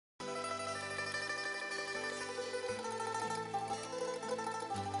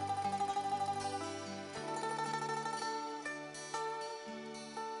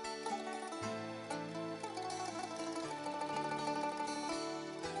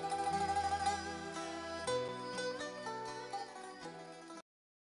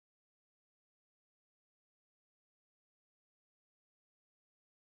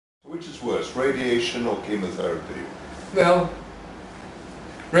Which is worse, radiation or chemotherapy? Well,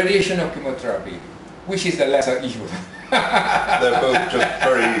 radiation or chemotherapy, which is the lesser evil? They're both just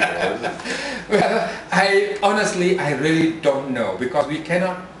very evil, isn't it? Well, honestly, I really don't know because we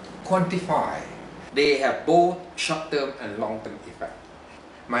cannot quantify. They have both short-term and long-term effect.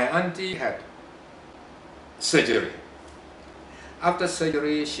 My auntie had surgery. After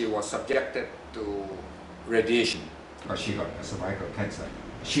surgery, she was subjected to radiation because she got a cervical cancer.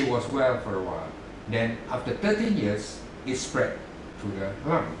 She was well for a while. Then after 13 years, it spread to the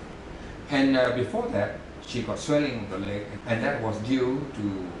lung. And before that, she got swelling of the leg, and that was due to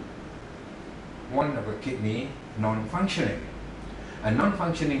one of her kidney non-functioning. A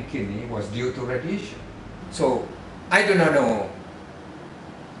non-functioning kidney was due to radiation. So I do not know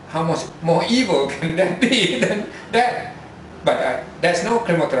how much more evil can that be than that. But there's no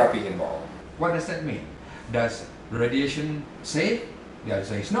chemotherapy involved. What does that mean? Does radiation save? The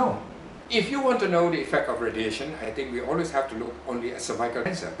answer is no. If you want to know the effect of radiation, I think we always have to look only at cervical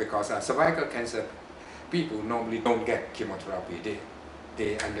cancer, because cervical cancer people normally don't get chemotherapy,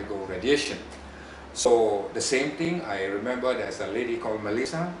 they undergo radiation. So the same thing, I remember there's a lady called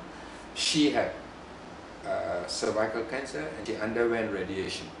Melissa. She had cervical cancer and she underwent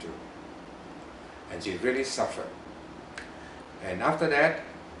radiation too. And she really suffered. And after that,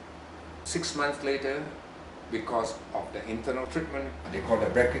 6 months later, because of the internal treatment, they call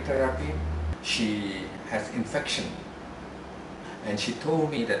it brachytherapy, she has infection. And she told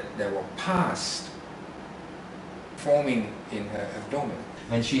me that there were pus forming in her abdomen.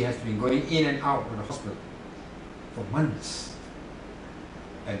 And she has been going in and out of the hospital for months.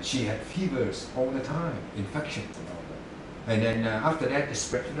 And she had fevers all the time, infections and all that. And then after that, it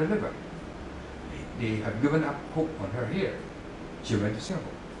spread to the liver. They have given up hope on her here. She went to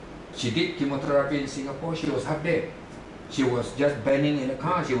Singapore. She did chemotherapy in Singapore. She was half dead. She was just bending in the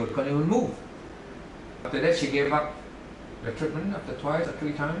car. She couldn't even move. After that, she gave up the treatment after twice or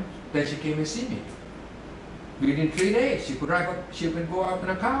 3 times. Then she came and see me. Within 3 days, she could drive up, she could go out in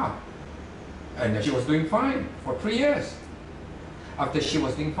a car. And she was doing fine for 3 years. After she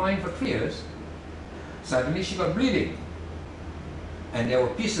was doing fine for 3 years, suddenly she got bleeding. And there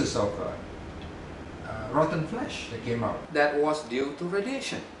were pieces of rotten flesh that came out. That was due to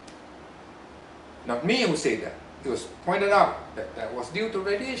radiation. Not me who said that. It was pointed out that that was due to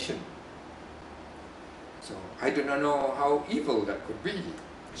radiation. So I do not know how evil that could be.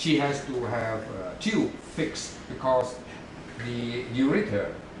 She has to have a tube fixed because the urethra,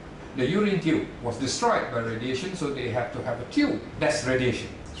 the urine tube was destroyed by radiation, so they have to have a tube. That's radiation.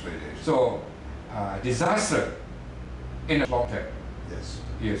 It's radiation. So disaster in the long term. Yes.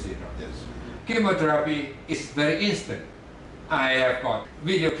 You see, no? Yes. Chemotherapy is very instant. I have got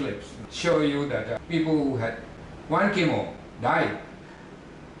video clips show you that people who had 1 chemo died,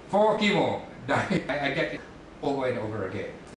 4 chemo died. I get it over and over again.